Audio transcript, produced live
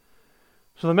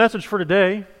So the message for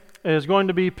today is going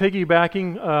to be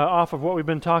piggybacking off of what we've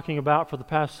been talking about for the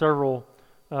past several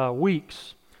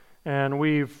weeks. And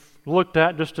we've looked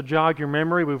at, just to jog your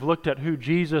memory, we've looked at who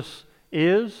Jesus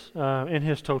is in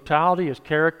his totality, his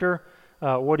character,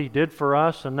 what he did for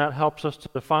us, and that helps us to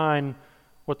define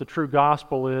what the true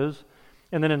gospel is.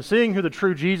 And then in seeing who the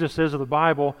true Jesus is of the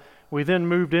Bible, we then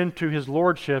moved into his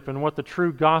lordship and what the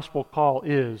true gospel call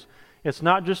is. It's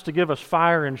not just to give us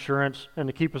fire insurance and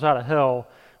to keep us out of hell,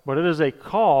 but it is a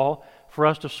call for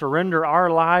us to surrender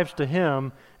our lives to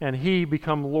him and he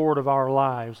become Lord of our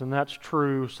lives. And that's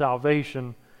true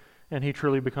salvation, and he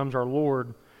truly becomes our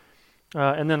Lord.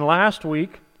 And then last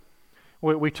week,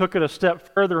 we took it a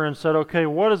step further and said, okay,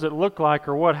 what does it look like,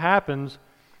 or what happens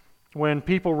when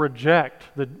people reject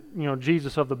the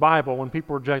Jesus of the Bible, when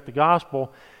people reject the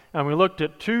gospel? And we looked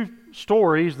at two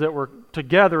stories that were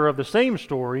together of the same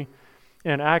story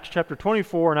in Acts chapter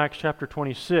 24 and Acts chapter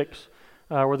 26,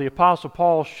 where the Apostle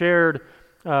Paul shared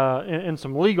in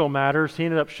some legal matters. He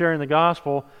ended up sharing the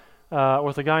gospel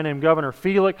with a guy named Governor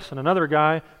Felix and another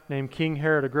guy named King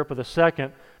Herod Agrippa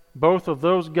II. Both of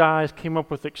those guys came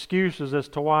up with excuses as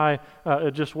to why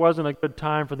it just wasn't a good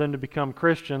time for them to become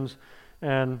Christians.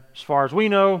 And as far as we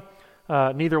know,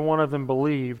 neither one of them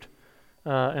believed,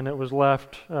 and it was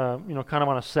left, kind of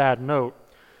on a sad note.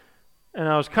 And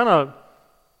I was kind of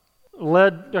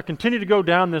I continued to go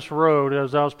down this road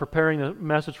as I was preparing the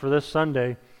message for this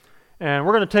Sunday, and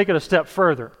we're going to take it a step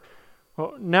further.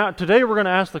 Well, now, today we're going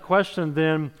to ask the question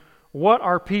then, what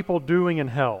are people doing in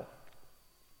hell?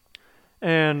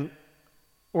 And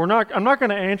I'm not going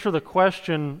to answer the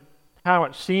question how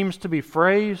it seems to be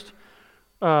phrased.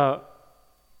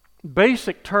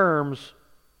 Basic terms,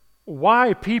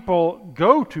 why people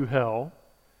go to hell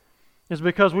is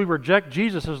because we reject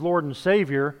Jesus as Lord and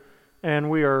Savior, and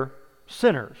we are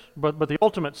sinners. But the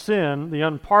ultimate sin, the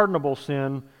unpardonable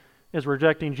sin, is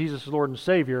rejecting Jesus as Lord and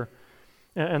Savior,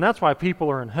 and that's why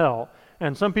people are in hell.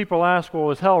 And some people ask,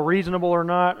 well, is hell reasonable or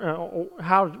not?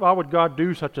 Why would God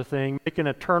do such a thing, make an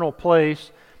eternal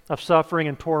place of suffering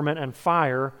and torment and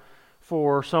fire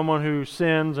for someone who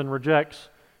sins and rejects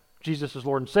Jesus as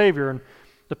Lord and Savior? And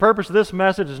the purpose of this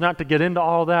message is not to get into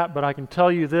all that, but I can tell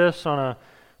you this on a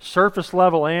surface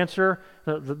level answer,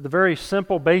 the very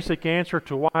simple basic answer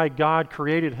to why God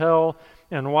created hell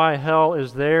and why hell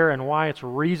is there and why it's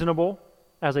reasonable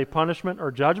as a punishment or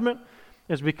judgment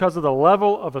is because of the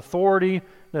level of authority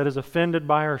that is offended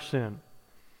by our sin.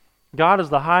 God is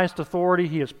the highest authority.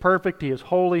 He is perfect, he is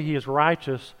holy, he is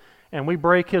righteous, and we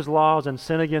break his laws and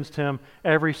sin against him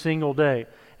every single day.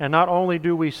 And not only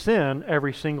do we sin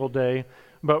every single day,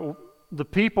 but the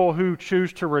people who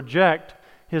choose to reject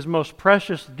his most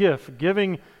precious gift,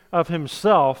 giving of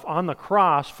himself on the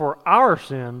cross for our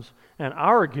sins and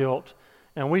our guilt,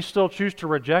 and we still choose to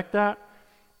reject that,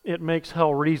 it makes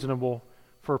hell reasonable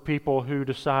for people who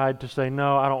decide to say,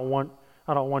 no, I don't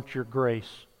want your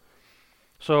grace.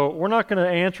 So we're not going to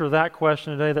answer that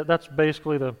question today. That's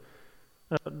basically the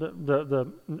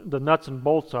nuts and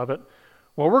bolts of it.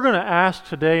 What we're going to ask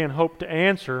today and hope to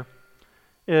answer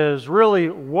is really,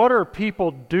 what are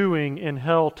people doing in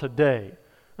hell today?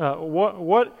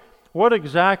 What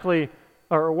exactly,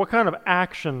 or what kind of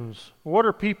actions, what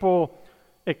are people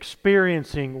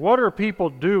experiencing? What are people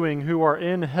doing who are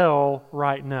in hell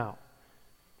right now?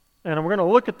 And we're going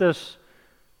to look at this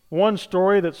one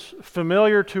story that's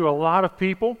familiar to a lot of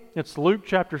people. It's Luke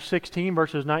chapter 16,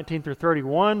 verses 19 through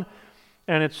 31,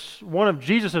 and it's one of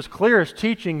Jesus' clearest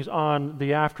teachings on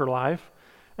the afterlife.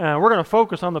 And we're going to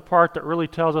focus on the part that really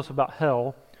tells us about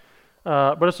hell,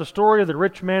 but it's the story of the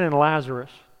rich man and Lazarus.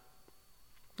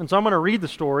 And so I'm going to read the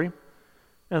story,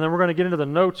 and then we're going to get into the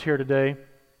notes here today.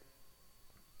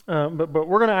 But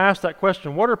we're going to ask that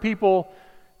question, what are people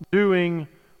doing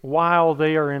while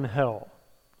they are in hell?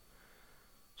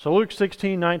 So Luke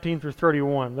 16, 19 through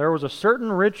 31. There was a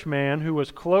certain rich man who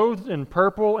was clothed in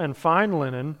purple and fine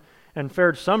linen and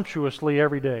fared sumptuously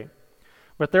every day.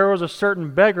 But there was a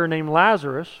certain beggar named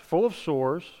Lazarus, full of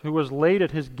sores, who was laid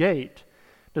at his gate,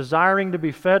 desiring to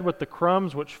be fed with the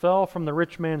crumbs which fell from the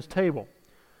rich man's table.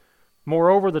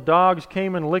 Moreover, the dogs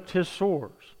came and licked his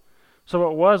sores. So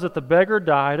it was that the beggar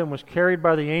died and was carried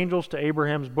by the angels to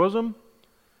Abraham's bosom.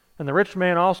 And the rich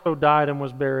man also died and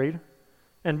was buried.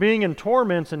 And being in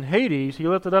torments in Hades, he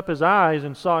lifted up his eyes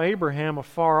and saw Abraham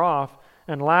afar off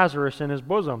and Lazarus in his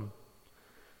bosom.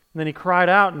 And then he cried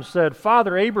out and said,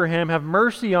 Father Abraham, have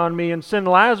mercy on me, and send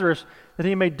Lazarus that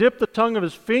he may dip the tongue of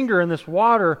his finger in this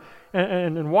water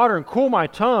and cool my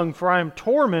tongue, for I am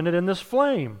tormented in this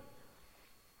flame.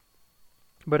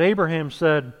 But Abraham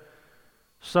said,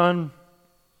 Son,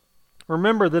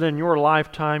 remember that in your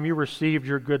lifetime you received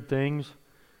your good things,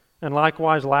 and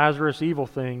likewise Lazarus evil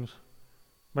things.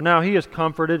 But now he is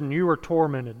comforted, and you are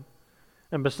tormented.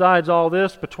 And besides all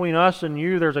this, between us and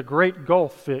you there's a great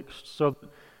gulf fixed, so that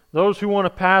those who want to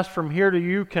pass from here to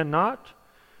you cannot,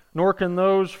 nor can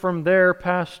those from there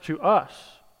pass to us.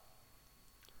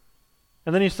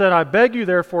 And then he said, I beg you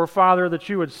therefore, Father, that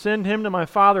you would send him to my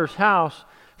father's house,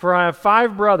 for I have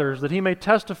 5 brothers, that he may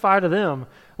testify to them,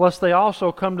 lest they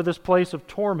also come to this place of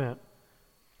torment.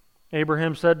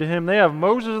 Abraham said to him, They have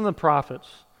Moses and the prophets.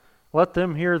 Let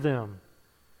them hear them.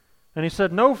 And he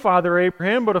said, No, Father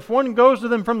Abraham, but if one goes to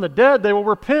them from the dead, they will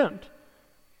repent.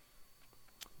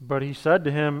 But he said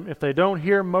to him, If they don't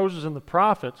hear Moses and the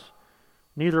prophets,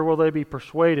 neither will they be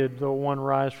persuaded, though one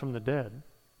rise from the dead.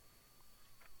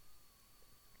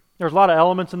 There's a lot of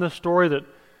elements in this story that,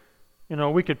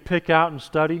 we could pick out and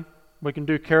study. We can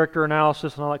do character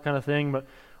analysis and all that kind of thing. But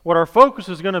what our focus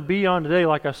is going to be on today,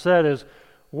 like I said, is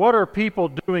what are people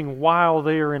doing while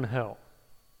they are in hell?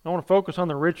 I want to focus on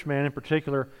the rich man in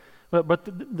particular. But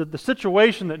the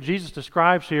situation that Jesus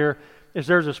describes here is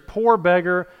there's this poor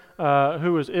beggar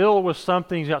who is ill with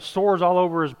something. He's got sores all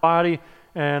over his body,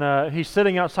 and he's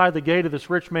sitting outside the gate of this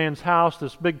rich man's house,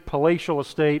 this big palatial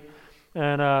estate.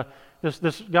 And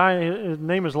this guy, his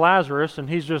name is Lazarus, and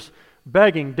he's just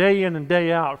begging day in and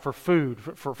day out for food,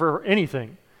 for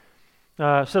anything.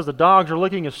 It says the dogs are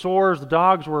licking his sores. The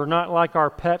dogs were not like our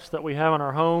pets that we have in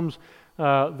our homes.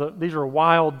 These are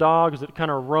wild dogs that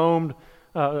kind of roamed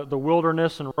the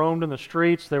wilderness and roamed in the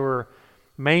streets. They were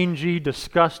mangy,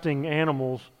 disgusting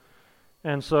animals.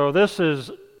 And so this is,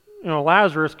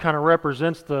 Lazarus kind of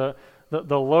represents the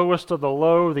lowest of the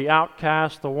low, the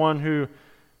outcast, the one who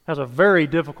has a very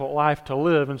difficult life to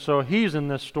live. And so he's in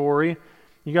this story.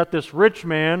 You got this rich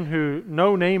man who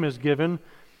no name is given,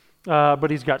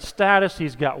 but he's got status,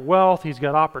 he's got wealth, he's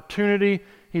got opportunity,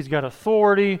 he's got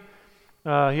authority. He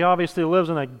obviously lives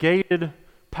in a gated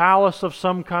palace of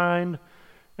some kind,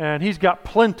 and he's got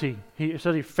plenty. He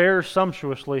says he fares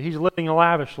sumptuously. He's living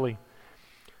lavishly.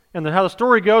 And how the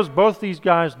story goes, both these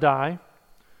guys die,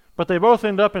 but they both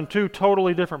end up in 2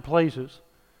 totally different places.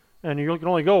 And you can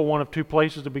only go one of 2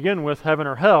 places to begin with, heaven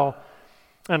or hell.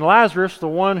 And Lazarus, the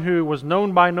one who was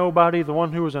known by nobody, the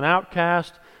one who was an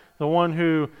outcast, the one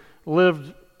who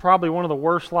lived probably one of the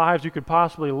worst lives you could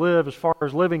possibly live as far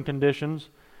as living conditions,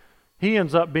 he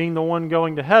ends up being the one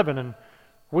going to heaven. And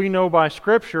we know by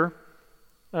Scripture,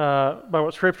 by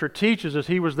what Scripture teaches, is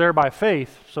he was there by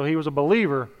faith, so he was a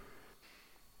believer.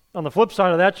 On the flip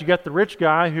side of that, you got the rich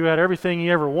guy who had everything he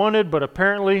ever wanted, but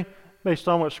apparently, based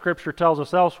on what Scripture tells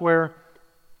us elsewhere,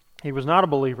 he was not a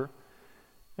believer.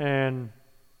 And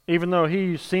even though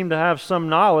he seemed to have some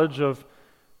knowledge of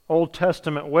Old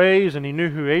Testament ways, and he knew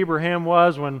who Abraham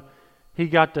was when he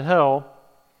got to hell,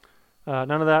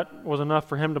 none of that was enough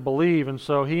for him to believe, and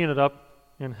so he ended up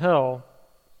in hell.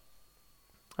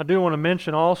 I do want to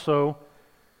mention also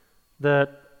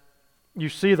that you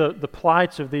see the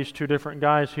plights of these 2 different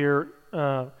guys here.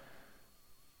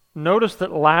 Notice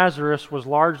that Lazarus was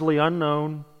largely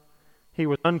unknown. He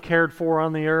was uncared for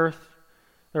on the earth.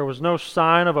 There was no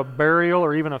sign of a burial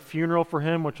or even a funeral for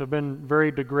him, which would have been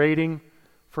very degrading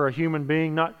for a human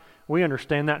being. We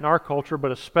understand that in our culture,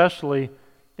 but especially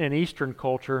in Eastern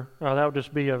culture, that would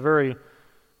just be a very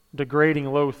degrading,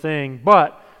 low thing.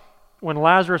 But when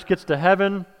Lazarus gets to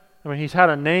heaven, he's had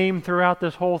a name throughout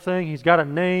this whole thing. He's got a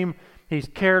name, he's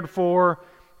cared for,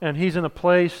 and he's in a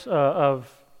place of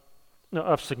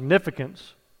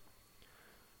significance.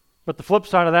 But the flip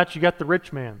side of that, you got the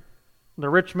rich man. The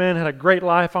rich man had a great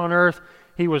life on earth.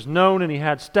 He was known and he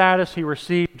had status. He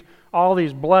received all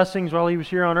these blessings while he was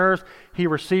here on earth. He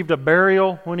received a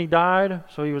burial when he died,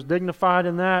 so he was dignified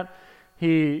in that.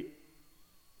 He,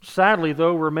 sadly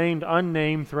though, remained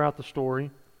unnamed throughout the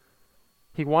story.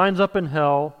 He winds up in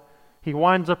hell. He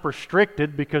winds up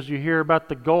restricted because you hear about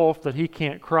the gulf that he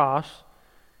can't cross,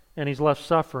 and he's left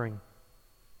suffering.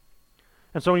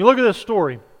 And so when you look at this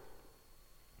story,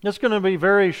 it's going to be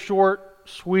very short,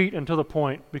 sweet, and to the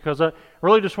point, because I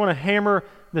really just want to hammer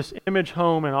this image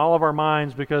home in all of our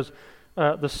minds, because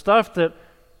the stuff that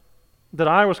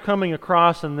I was coming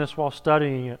across in this while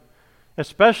studying it,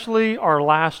 especially our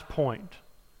last point,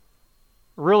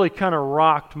 really kind of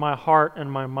rocked my heart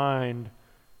and my mind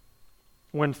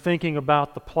when thinking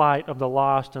about the plight of the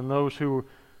lost and those who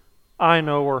I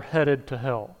know are headed to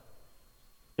hell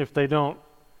if they don't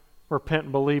repent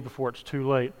and believe before it's too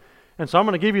late. And so I'm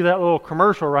going to give you that little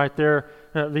commercial right there.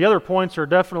 The other points are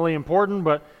definitely important,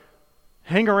 but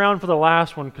hang around for the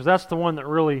last one, because that's the one that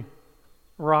really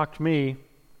rocked me.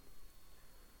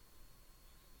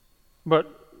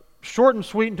 But short and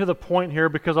sweet and to the point here,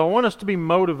 because I want us to be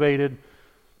motivated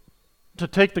to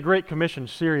take the Great Commission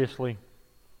seriously.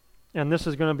 And this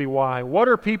is going to be why. What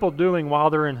are people doing while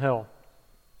they're in hell?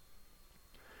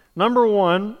 Number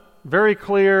one, very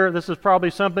clear, this is probably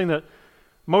something that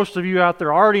most of you out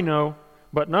there already know,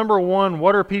 but number one,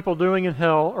 what are people doing in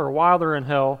hell or while they're in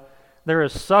hell? There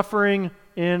is suffering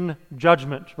in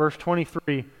judgment. Verse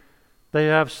 23, they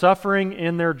have suffering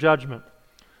in their judgment.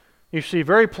 You see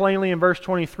very plainly in verse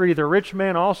 23, the rich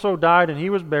man also died and he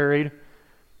was buried,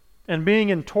 and being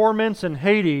in torments in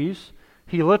Hades,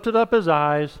 he lifted up his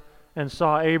eyes and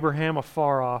saw Abraham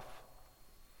afar off.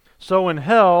 So in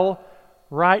hell,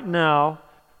 right now,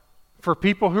 for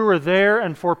people who are there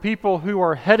and for people who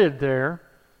are headed there,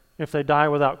 if they die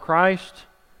without Christ,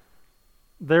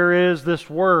 there is this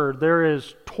word, there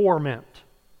is torment.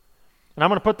 And I'm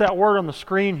going to put that word on the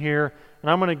screen here,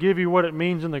 and I'm going to give you what it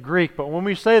means in the Greek. But when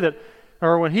we say that,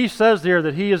 or when he says there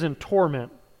that he is in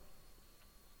torment,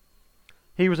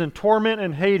 he was in torment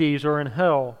in Hades or in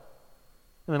hell.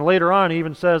 And then later on he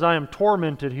even says, I am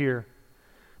tormented here.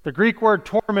 The Greek word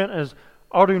torment is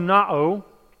adunao.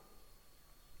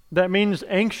 That means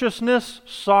anxiousness,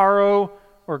 sorrow,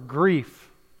 or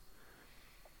grief.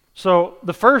 So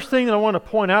the first thing that I want to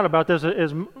point out about this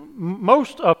is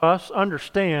most of us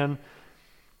understand,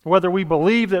 whether we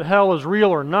believe that hell is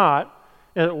real or not,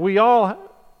 we all,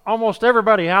 almost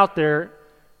everybody out there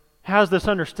has this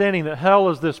understanding that hell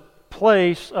is this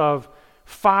place of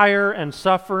fire and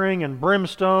suffering and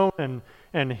brimstone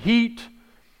and heat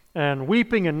and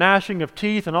weeping and gnashing of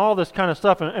teeth and all this kind of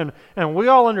stuff. And we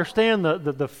all understand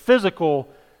the physical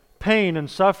pain and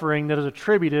suffering that is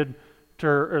attributed to,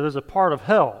 or is a part of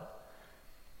hell.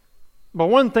 But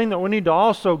one thing that we need to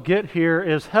also get here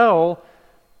is hell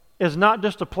is not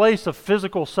just a place of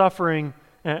physical suffering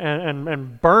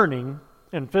and burning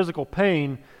and physical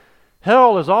pain.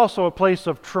 Hell is also a place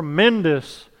of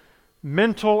tremendous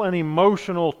mental and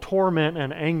emotional torment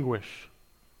and anguish.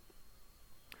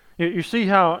 You see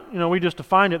how, we just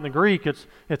defined it in the Greek. It's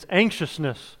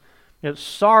anxiousness, it's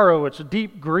sorrow, it's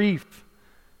deep grief.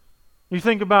 You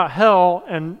think about hell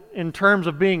and in terms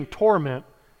of being torment,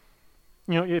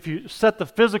 if you set the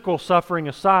physical suffering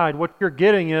aside, what you're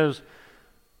getting is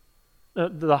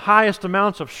the highest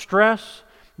amounts of stress,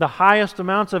 the highest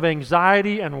amounts of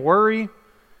anxiety and worry.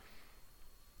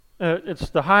 It's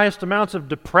the highest amounts of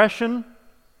depression.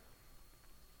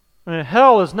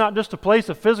 Hell is not just a place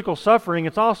of physical suffering,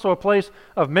 it's also a place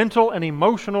of mental and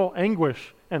emotional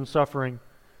anguish and suffering.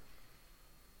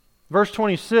 Verse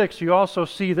 26, you also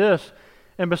see this.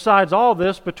 And besides all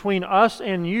this, between us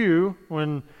and you,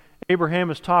 when Abraham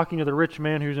is talking to the rich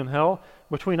man who's in hell,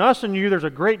 between us and you there's a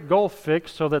great gulf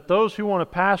fixed, so that those who want to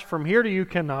pass from here to you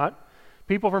cannot.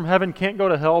 People from heaven can't go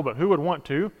to hell, but who would want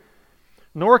to?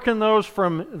 Nor can those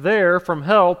from there, from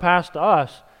hell, pass to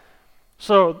us.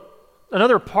 So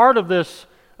another part of this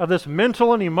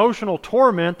mental and emotional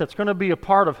torment that's going to be a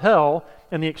part of hell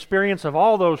and the experience of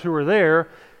all those who are there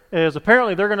is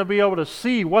apparently they're going to be able to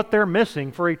see what they're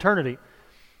missing for eternity.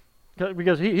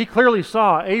 Because he clearly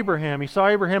saw Abraham. He saw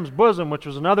Abraham's bosom, which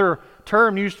was another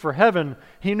term used for heaven.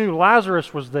 He knew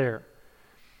Lazarus was there.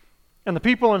 And the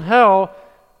people in hell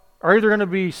are either going to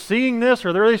be seeing this,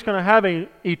 or they're at least going to have an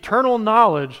eternal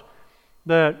knowledge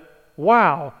that,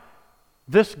 wow,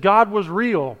 this God was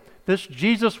real. This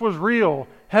Jesus was real.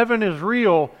 Heaven is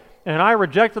real. And I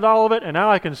rejected all of it, and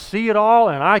now I can see it all,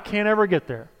 and I can't ever get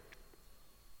there.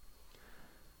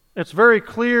 It's very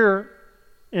clear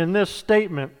in this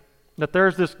statement that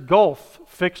there's this gulf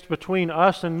fixed between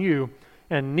us and you,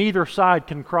 and neither side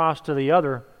can cross to the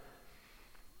other.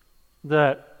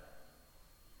 That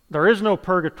there is no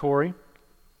purgatory.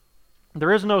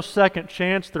 There is no second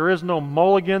chance. There is no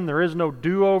mulligan. There is no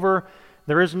do-over.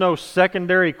 There is no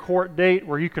secondary court date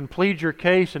where you can plead your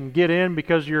case and get in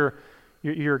because your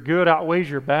good outweighs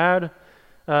your bad.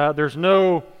 There's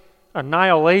no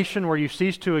annihilation where you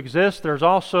cease to exist. There's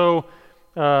also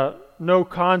no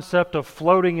concept of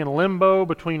floating in limbo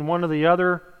between one or the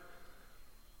other.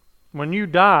 When you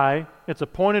die, it's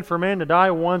appointed for man to die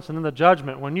once and then the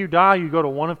judgment. When you die, you go to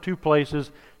one of two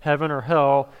places, heaven or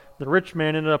hell. The rich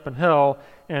man ended up in hell,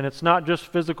 and it's not just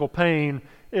physical pain,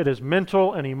 it is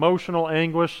mental and emotional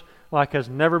anguish like has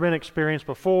never been experienced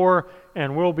before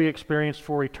and will be experienced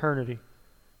for eternity.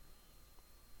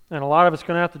 And a lot of it's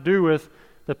going to have to do with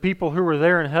the people who were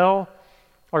there in hell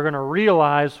are going to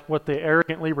realize what they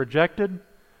arrogantly rejected.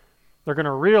 They're going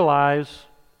to realize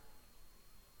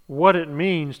what it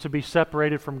means to be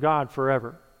separated from God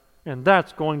forever. And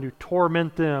that's going to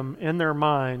torment them in their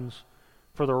minds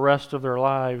for the rest of their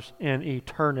lives in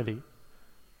eternity.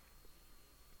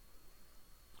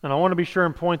 And I want to be sure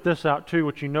and point this out too,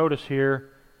 what you notice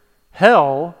here.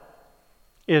 Hell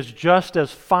is just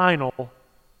as final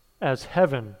as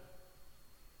heaven.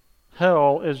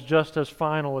 Hell is just as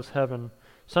final as heaven.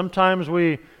 Sometimes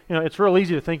it's real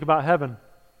easy to think about heaven.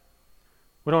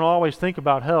 We don't always think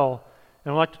about hell.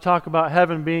 And we like to talk about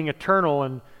heaven being eternal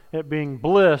and it being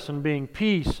bliss and being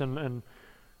peace and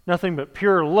nothing but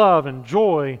pure love and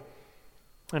joy.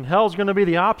 And hell's going to be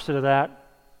the opposite of that.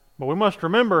 But we must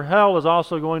remember hell is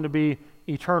also going to be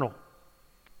eternal.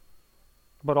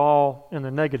 But all in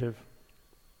the negative.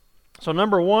 So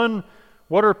number one,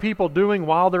 what are people doing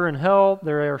while they're in hell?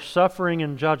 They are suffering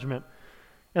in judgment.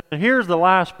 And here's the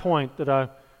last point that I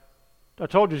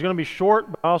told you is going to be short,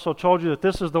 but I also told you that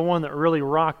this is the one that really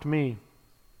rocked me.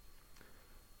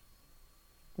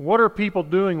 What are people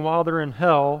doing while they're in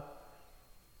hell?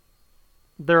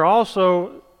 They're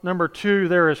also, number two,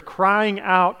 there is crying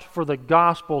out for the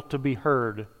gospel to be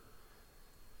heard.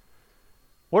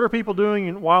 What are people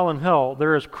doing while in hell?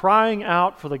 There is crying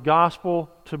out for the gospel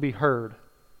to be heard.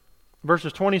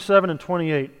 Verses 27 and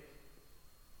 28.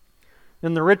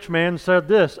 Then the rich man said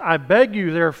this, I beg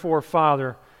you therefore,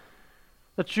 Father,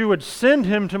 that you would send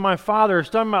him to my father. It's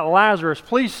talking about Lazarus.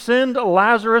 Please send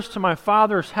Lazarus to my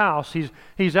father's house.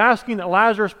 He's asking that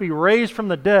Lazarus be raised from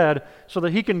the dead so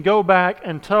that he can go back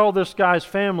and tell this guy's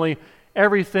family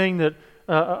everything that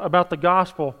about the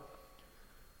gospel.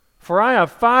 For I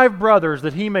have 5 brothers,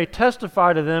 that he may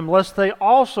testify to them, lest they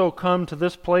also come to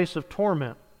this place of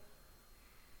torment.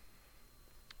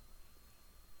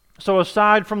 So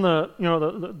aside from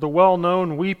the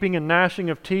well-known weeping and gnashing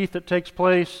of teeth that takes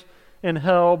place in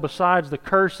hell, besides the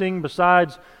cursing,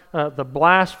 besides the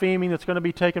blaspheming that's going to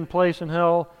be taking place in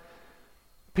hell,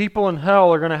 people in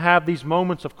hell are going to have these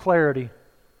moments of clarity.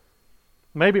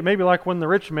 Maybe like when the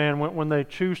rich man, when they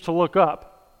choose to look up,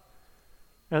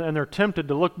 and they're tempted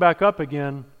to look back up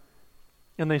again,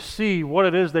 and they see what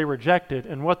it is they rejected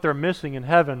and what they're missing in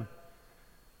heaven.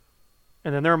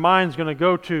 And then their mind's going to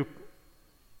go to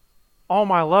all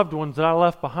my loved ones that I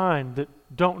left behind that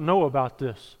don't know about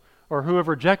this, or who have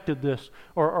rejected this,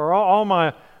 or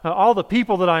all the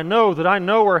people that I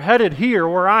know are headed here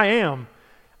where I am.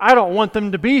 I don't want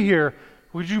them to be here.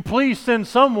 Would you please send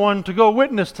someone to go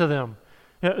witness to them?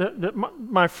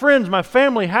 My friends, my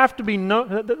family they have to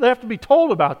be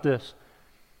told about this.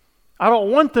 I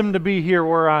don't want them to be here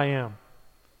where I am.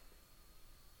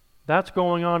 That's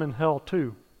going on in hell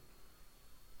too.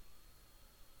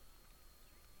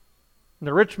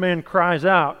 The rich man cries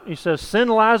out. He says, send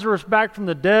Lazarus back from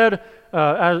the dead.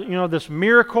 This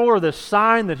miracle or this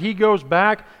sign that he goes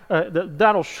back,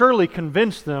 that'll surely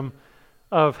convince them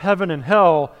of heaven and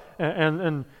hell,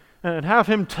 and have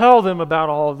him tell them about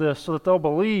all of this so that they'll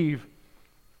believe.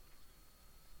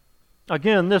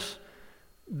 Again, this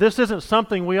isn't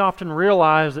something we often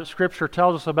realize that Scripture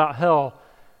tells us about hell,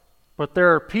 but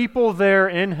there are people there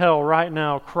in hell right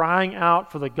now crying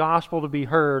out for the gospel to be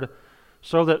heard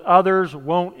so that others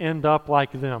won't end up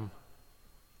like them.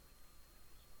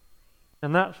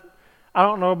 And I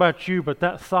don't know about you, but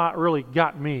that thought really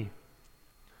got me.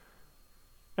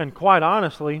 And quite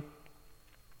honestly,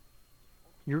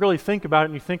 you really think about it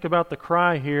and you think about the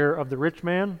cry here of the rich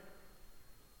man,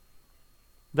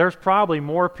 there's probably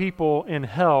more people in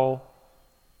hell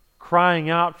crying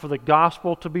out for the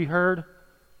gospel to be heard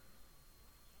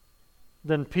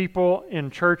than people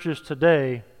in churches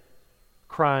today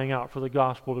crying out for the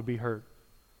gospel to be heard.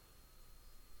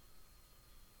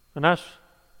 And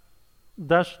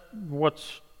that's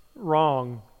what's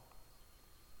wrong.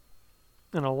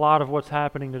 And a lot of what's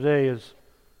happening today is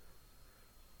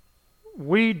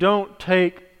we don't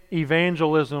take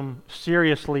evangelism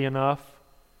seriously enough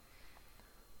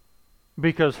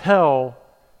because hell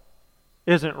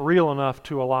isn't real enough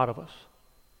to a lot of us.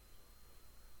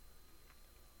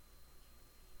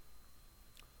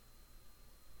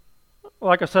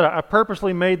 Like I said, I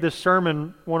purposely made this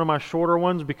sermon one of my shorter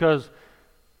ones because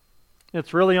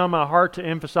it's really on my heart to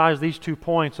emphasize these 2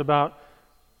 points about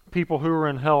people who are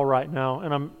in hell right now.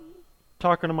 And I'm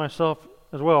talking to myself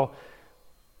as well.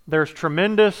 There's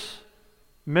tremendous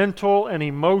mental and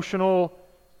emotional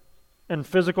and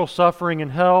physical suffering in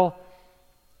hell,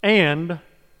 and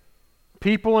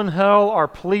people in hell are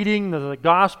pleading that the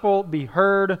gospel be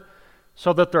heard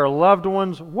so that their loved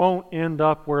ones won't end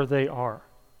up where they are.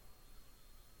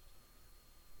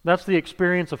 That's the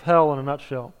experience of hell in a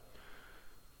nutshell.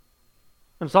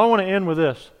 And so I want to end with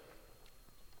this.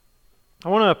 I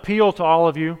want to appeal to all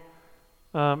of you,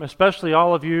 especially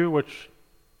all of you, which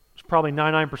is probably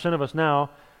 99% of us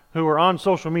now, who are on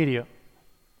social media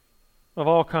of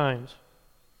all kinds.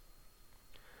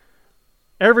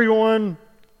 Everyone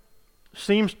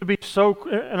seems to be so,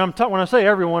 and when I say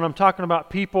everyone, I'm talking about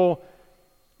people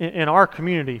in our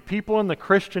community, people in the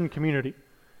Christian community,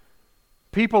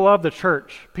 people of the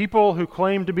church, people who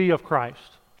claim to be of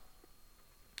Christ,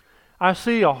 I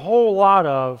see a whole lot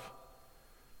of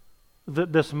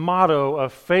this motto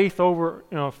of faith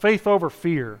over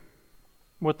fear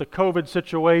with the COVID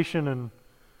situation and,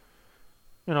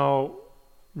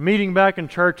 meeting back in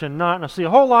church and not. And I see a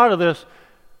whole lot of this.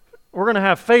 We're going to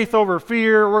have faith over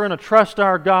fear. We're going to trust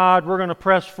our God. We're going to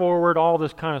press forward, all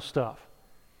this kind of stuff.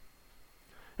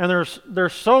 And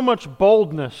there's so much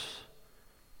boldness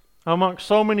amongst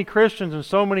so many Christians and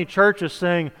so many churches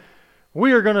saying,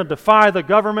 we are going to defy the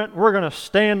government. We're going to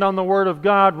stand on the Word of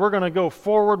God. We're going to go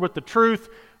forward with the truth.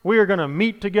 We are going to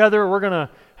meet together. We're going to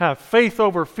have faith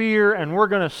over fear, and we're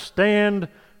going to stand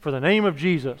for the name of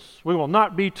Jesus. We will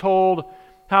not be told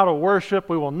how to worship.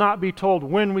 We will not be told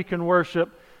when we can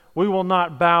worship. We will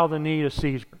not bow the knee to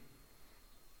Caesar.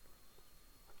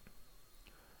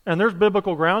 And there's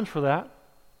biblical grounds for that.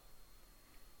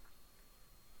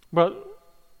 But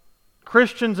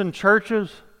Christians and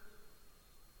churches,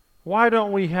 why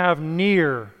don't we have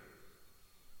near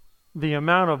the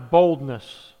amount of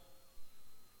boldness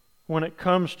when it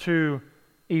comes to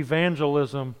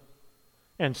evangelism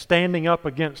and standing up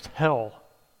against hell?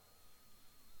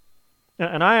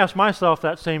 And I ask myself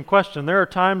that same question. There are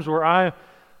times where I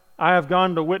have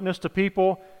gone to witness to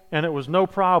people and it was no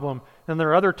problem. And there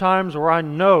are other times where I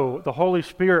know the Holy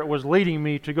Spirit was leading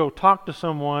me to go talk to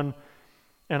someone,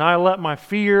 and I let my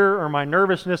fear or my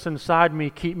nervousness inside me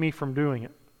keep me from doing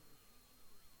it.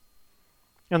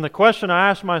 And the question I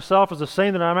ask myself is the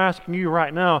same that I'm asking you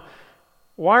right now.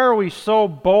 Why are we so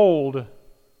bold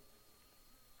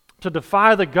to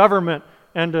defy the government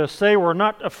and to say we're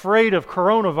not afraid of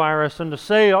coronavirus and to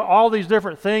say all these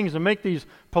different things and make these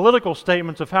political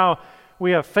statements of how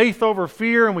we have faith over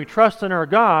fear and we trust in our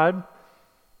God,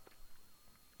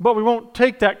 but we won't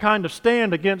take that kind of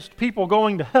stand against people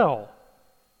going to hell?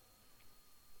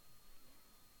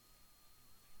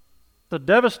 The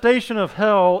devastation of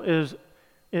hell is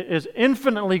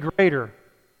infinitely greater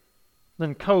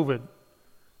than COVID.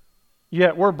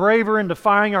 Yet we're braver in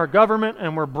defying our government,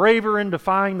 and we're braver in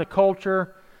defying the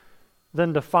culture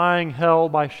than defying hell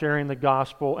by sharing the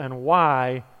gospel. And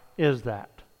why is that?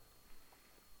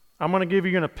 I'm going to give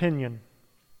you an opinion.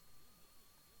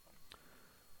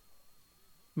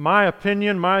 My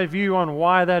opinion, my view on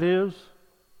why that is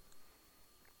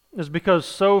because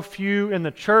so few in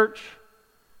the church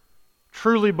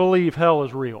truly believe hell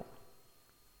is real.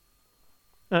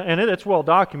 And it's well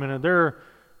documented. There are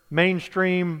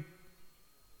mainstream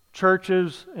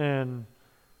churches and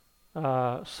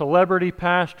celebrity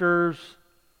pastors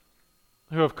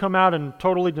who have come out and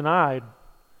totally denied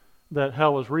that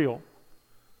hell is real.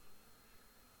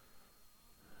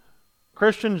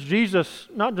 Christians, Jesus,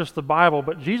 not just the Bible,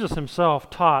 but Jesus himself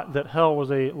taught that hell was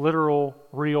a literal,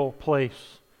 real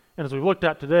place. And as we looked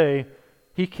at today,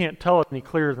 he can't tell it any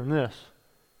clearer than this.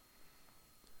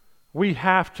 We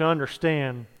have to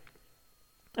understand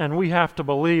and we have to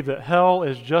believe that hell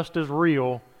is just as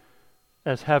real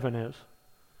as heaven is.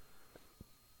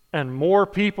 And more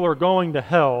people are going to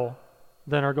hell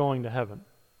than are going to heaven.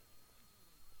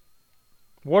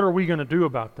 What are we going to do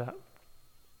about that?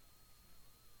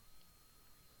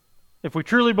 If we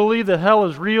truly believe that hell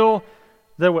is real,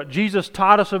 that what Jesus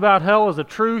taught us about hell is the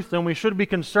truth, then we should be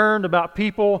concerned about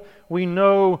people we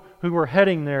know who are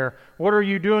heading there. What are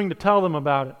you doing to tell them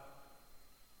about it?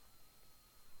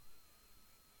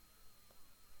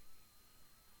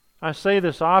 I say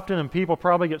this often, and people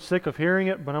probably get sick of hearing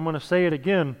it, but I'm going to say it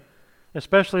again,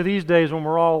 especially these days when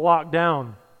we're all locked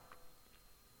down.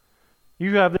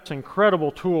 You have this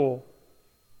incredible tool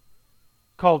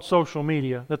called social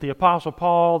media that the Apostle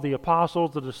Paul, the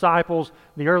apostles, the disciples,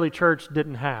 the early church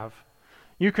didn't have.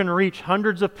 You can reach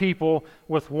hundreds of people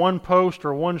with one post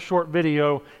or one short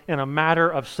video in a matter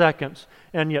of seconds,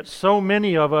 and yet so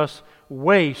many of us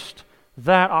waste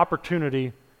that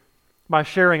opportunity by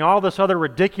sharing all this other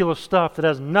ridiculous stuff that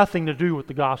has nothing to do with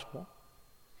the gospel.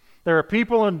 There are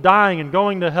people dying and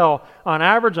going to hell. On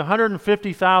average,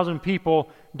 150,000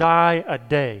 people die a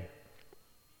day.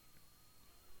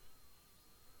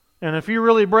 And if you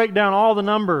really break down all the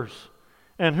numbers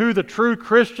and who the true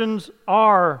Christians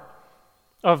are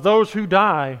of those who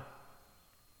die,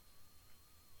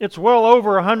 it's well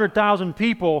over 100,000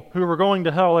 people who are going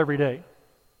to hell every day.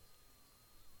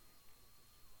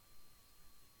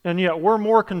 And yet we're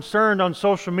more concerned on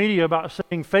social media about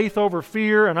saying faith over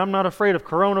fear, and I'm not afraid of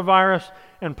coronavirus,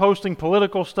 and posting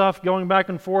political stuff, going back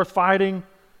and forth, fighting.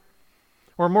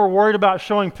 We're more worried about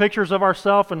showing pictures of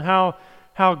ourselves and how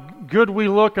good we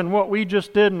look and what we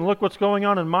just did and look what's going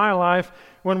on in my life,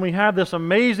 when we have this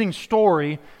amazing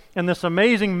story and this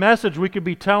amazing message we could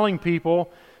be telling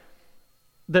people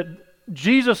that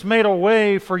Jesus made a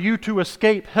way for you to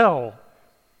escape hell.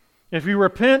 If you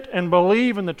repent and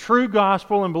believe in the true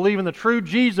gospel and believe in the true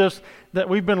Jesus that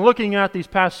we've been looking at these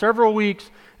past several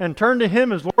weeks and turn to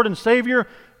Him as Lord and Savior,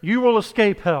 you will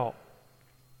escape hell.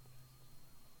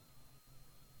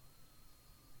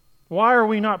 Why are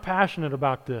we not passionate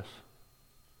about this?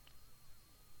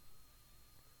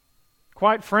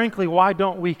 Quite frankly, why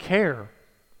don't we care?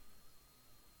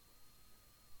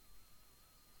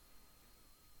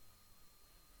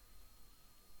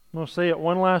 I'm going to say it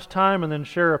one last time and then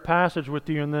share a passage with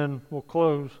you and then we'll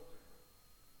close.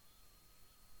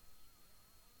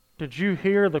 Did you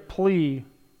hear the plea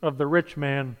of the rich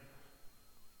man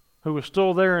who is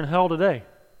still there in hell today?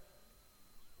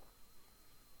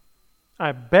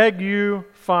 I beg you,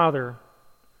 Father,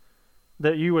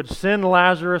 that you would send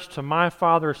Lazarus to my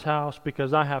father's house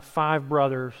because I have 5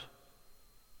 brothers,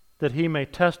 that he may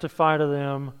testify to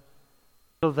them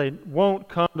so they won't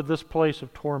come to this place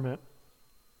of torment.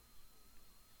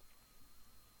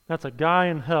 That's a guy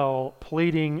in hell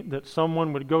pleading that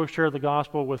someone would go share the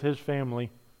gospel with his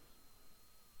family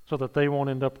so that they won't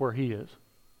end up where he is.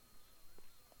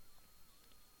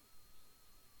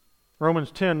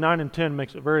 Romans 10:9 and 10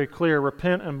 makes it very clear.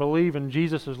 Repent and believe in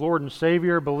Jesus as Lord and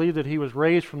Savior. Believe that He was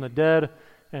raised from the dead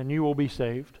and you will be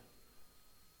saved.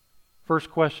 First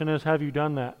question is, have you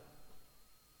done that?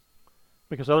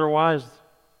 Because otherwise,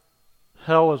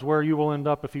 hell is where you will end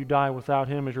up if you die without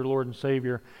Him as your Lord and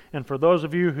Savior. And for those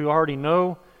of you who already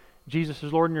know Jesus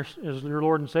is your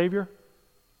Lord and Savior,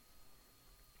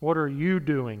 what are you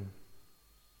doing?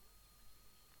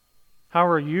 How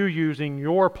are you using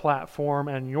your platform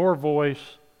and your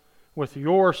voice with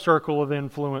your circle of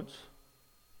influence?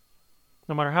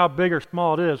 No matter how big or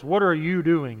small it is, what are you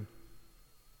doing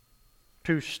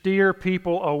to steer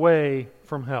people away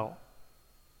from hell?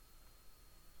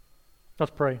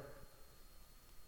 Let's pray.